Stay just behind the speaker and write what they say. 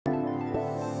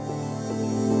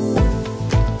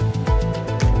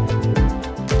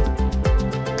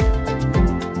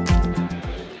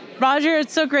Roger,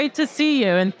 it's so great to see you,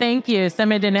 and thank you,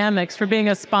 Semidynamics, for being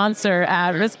a sponsor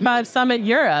at RISC-V Summit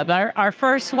Europe, our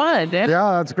first one. Yeah,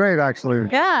 that's great, actually.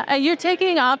 Yeah, and you're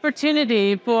taking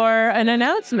opportunity for an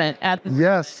announcement at the...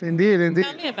 Yes, indeed.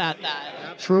 Tell me about that.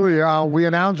 Absolutely. We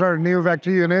announced our new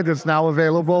vector unit. It's now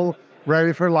available,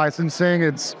 ready for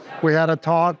licensing. We had a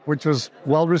talk, which was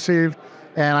well received,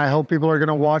 and I hope people are going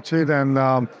to watch it. And,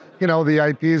 the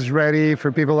IP is ready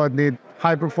for people that need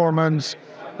high performance,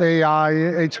 AI,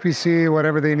 HPC,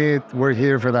 whatever they need, we're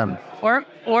here for them.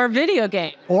 Or video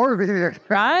game. Or video game.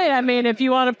 Right? I mean, if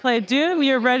you want to play Doom,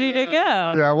 you're ready to go.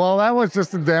 Yeah, well, that was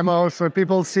just a demo, so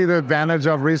people see the advantage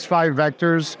of RISC-V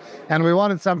vectors, and we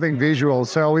wanted something visual.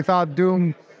 So we thought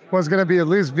Doom was going to be at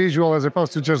least visual as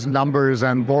opposed to just numbers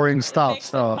and boring stuff. Makes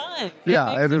it fun.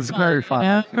 Yeah, it is very fun.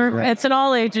 Yeah, it's an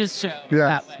all ages show.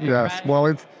 Yes, way, yes. Right? Well,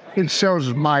 it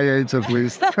shows my age at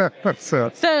least. So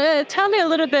tell me a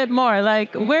little bit more,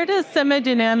 like where does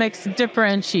Semidynamics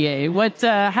differentiate?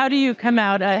 How do you come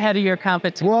out ahead of your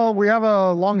competition? Well, we have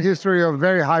a long history of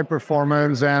very high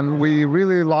performance, and we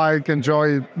really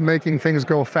enjoy making things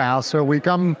go fast. So we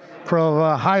come from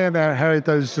a high-end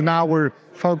heritage, so now we're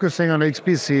focusing on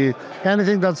HPC,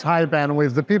 anything that's high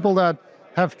bandwidth. The people that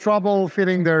have trouble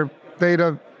fitting their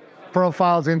data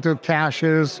profiles into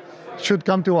caches should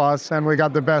come to us, and we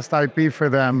got the best IP for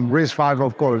them, RISC-V,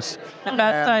 of course. The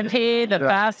best IP, the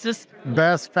fastest.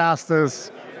 Best,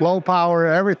 fastest, low power,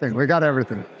 everything. We got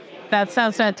everything. That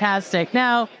sounds fantastic.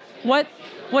 Now, what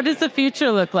does the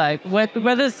future look like? What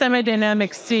does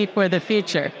Semidynamics see for the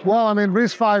future? Well, I mean,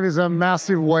 RISC-V is a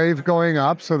massive wave going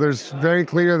up, so there's very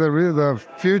clear the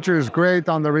future is great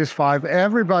on the RISC-V.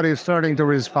 Everybody's starting to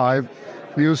RISC-V.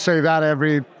 You say that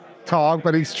every talk,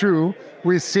 but it's true.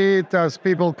 We see it as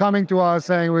people coming to us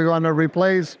saying we want to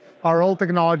replace our old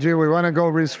technology, we want to go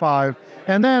RISC-V.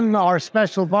 And then our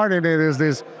special part in it is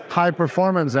this high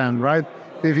performance end, right?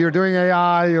 If you're doing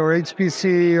AI or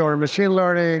HPC or machine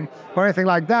learning or anything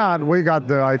like that, we got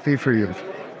the IP for you.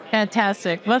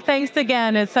 Fantastic. Well, thanks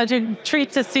again. It's such a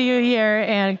treat to see you here,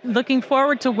 and looking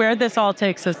forward to where this all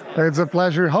takes us. It's a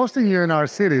pleasure hosting you in our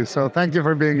city, so thank you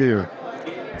for being here.